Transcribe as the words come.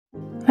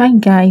Hi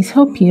guys,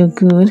 hope you're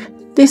good.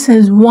 This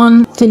is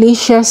one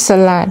delicious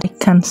salad I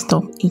can't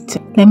stop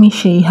eating. Let me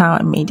show you how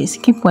I made this.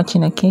 Keep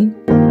watching, okay?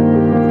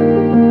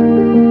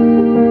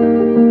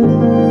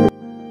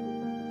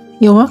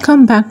 You're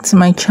welcome back to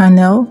my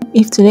channel.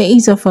 If today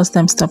is your first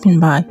time stopping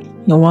by,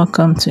 you're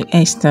welcome to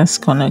Esther's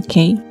Corner,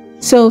 okay?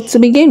 So to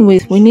begin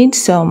with, we need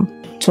some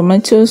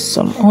tomatoes,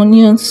 some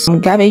onions,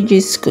 some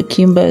cabbages,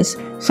 cucumbers.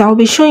 So I'll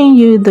be showing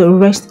you the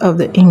rest of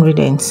the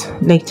ingredients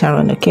later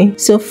on, okay?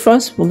 So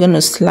first we're going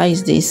to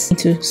slice this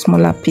into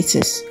smaller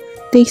pieces.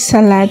 This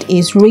salad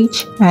is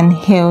rich and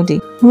healthy.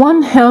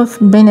 One health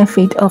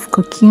benefit of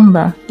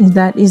cucumber is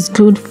that it's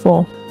good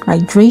for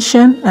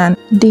hydration and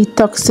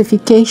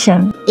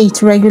detoxification.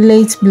 It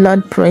regulates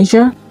blood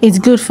pressure. It's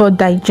good for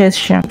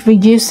digestion,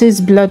 reduces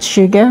blood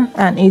sugar,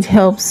 and it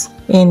helps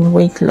in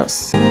weight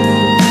loss.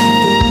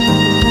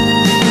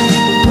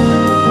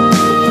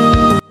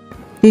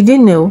 Did you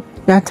know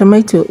that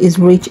tomato is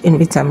rich in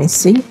vitamin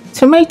C?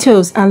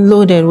 Tomatoes are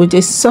loaded with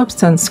a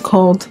substance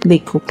called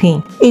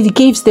lycopene. It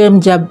gives them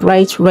their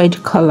bright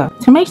red color.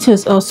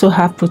 Tomatoes also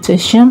have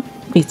potassium,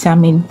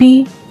 vitamin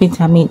B,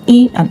 vitamin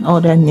E, and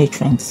other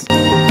nutrients.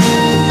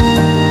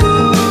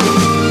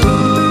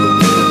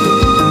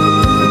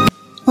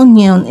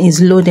 Onion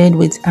is loaded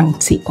with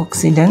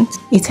antioxidants.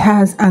 It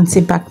has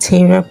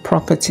antibacterial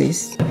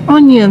properties.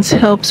 Onions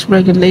helps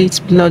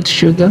regulate blood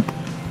sugar.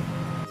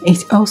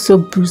 It also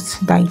boosts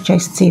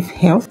digestive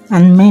health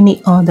and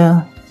many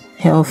other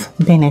health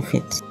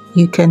benefits.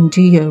 You can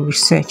do your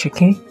research,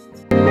 okay?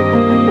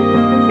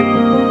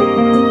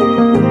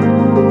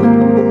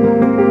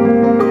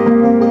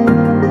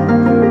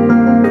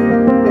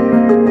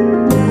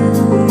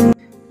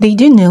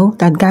 Did you know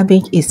that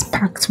cabbage is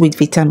packed with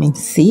vitamin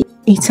C?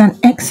 It's an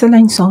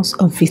excellent source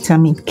of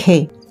vitamin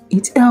K.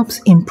 It helps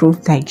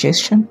improve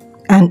digestion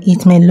and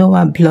it may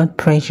lower blood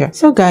pressure.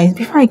 So guys,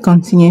 before I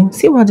continue,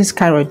 see what this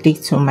carrot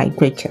did to my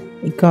grater.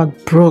 It got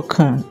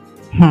broken.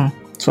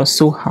 It was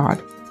so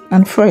hard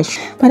and fresh,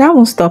 but that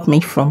won't stop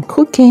me from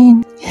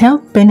cooking.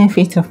 Health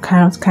benefits of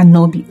carrots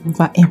cannot be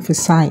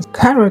overemphasized.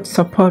 Carrot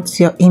supports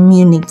your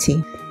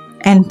immunity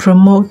and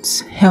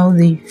promotes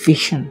healthy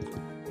vision.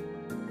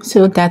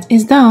 So that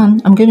is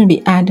done. I'm going to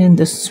be adding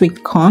the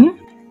sweet corn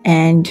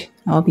and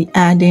I'll be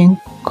adding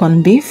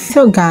corned beef.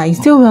 So guys,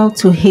 do well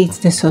to hit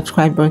the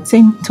subscribe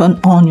button, turn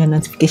on your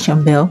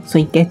notification bell so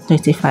you get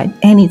notified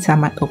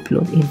anytime I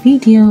upload a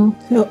video.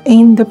 So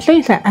in the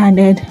plate I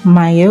added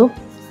mayo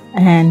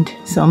and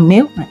some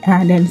milk. I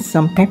added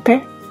some pepper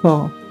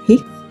for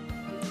heat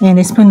and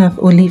a spoon of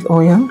olive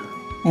oil,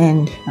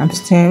 and I'm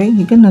stirring.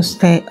 You're gonna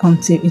stir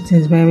until it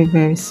is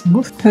very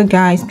smooth. So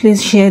guys,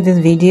 please share this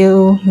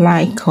video,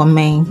 like,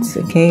 comment,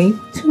 okay?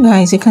 So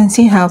guys, you can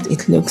see how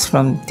it looks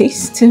from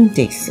this to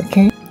this,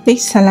 okay?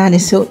 This salad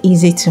is so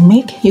easy to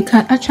make. You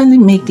can actually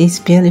make this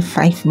barely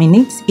 5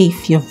 minutes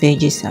if your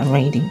veggies are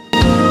ready.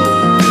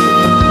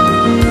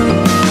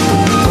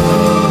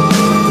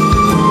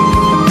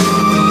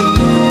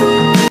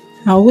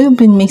 I will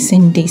be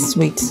mixing this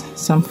with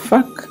some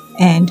fork,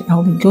 and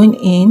I'll be going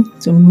in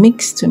to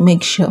mix to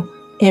make sure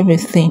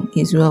everything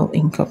is well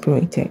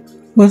incorporated.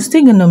 We're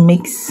still gonna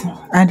mix,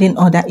 adding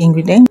other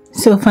ingredients.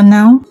 So for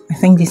now, I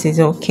think this is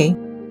okay.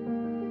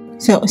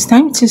 So it's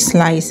time to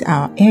slice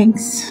our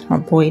eggs, our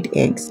boiled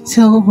eggs.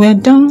 So we're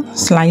done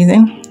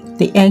slicing.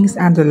 The eggs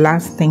are the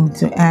last thing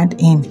to add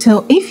in.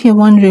 So if you're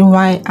wondering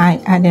why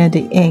I added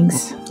the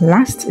eggs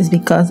last, is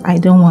because I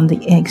don't want the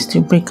eggs to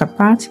break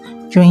apart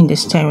during the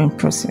stirring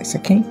process,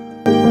 okay?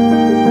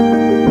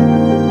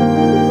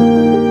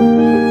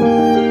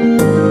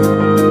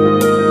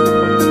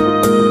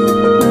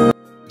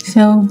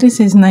 So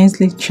this is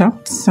nicely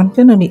chopped. So I'm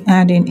going to be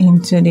adding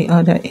into the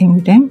other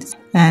ingredients,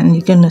 and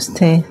you're going to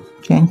stir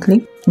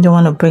gently. You don't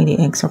want to break the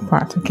eggs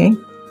apart, okay?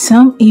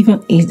 Some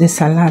even eat the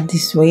salad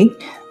this way,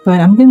 but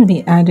I'm going to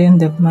be adding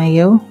the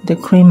mayo, the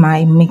cream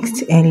I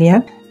mixed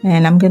earlier,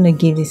 and I'm going to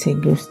give this a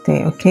good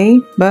stir, okay?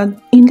 But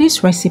in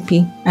this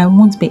recipe, I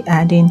won't be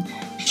adding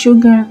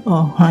sugar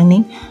or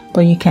honey,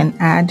 but you can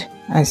add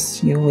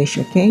as you wish,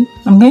 okay?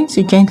 I'm going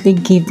to gently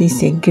give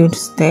this a good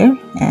stir,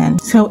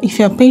 and so if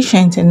you're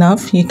patient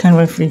enough, you can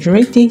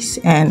refrigerate this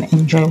and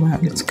enjoy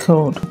while it's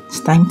cold. It's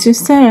time to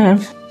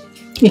serve.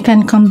 You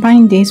can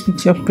combine this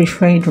with your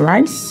preferred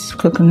rice,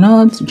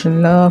 coconut,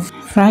 jollof,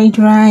 fried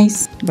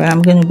rice, but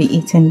I'm going to be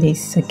eating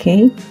this,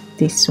 okay?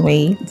 This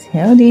way, it's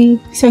healthy.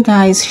 So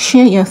guys,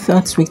 share your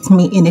thoughts with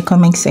me in the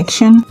comment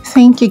section.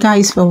 Thank you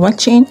guys for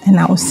watching, and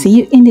I will see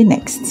you in the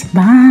next.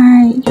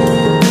 Bye.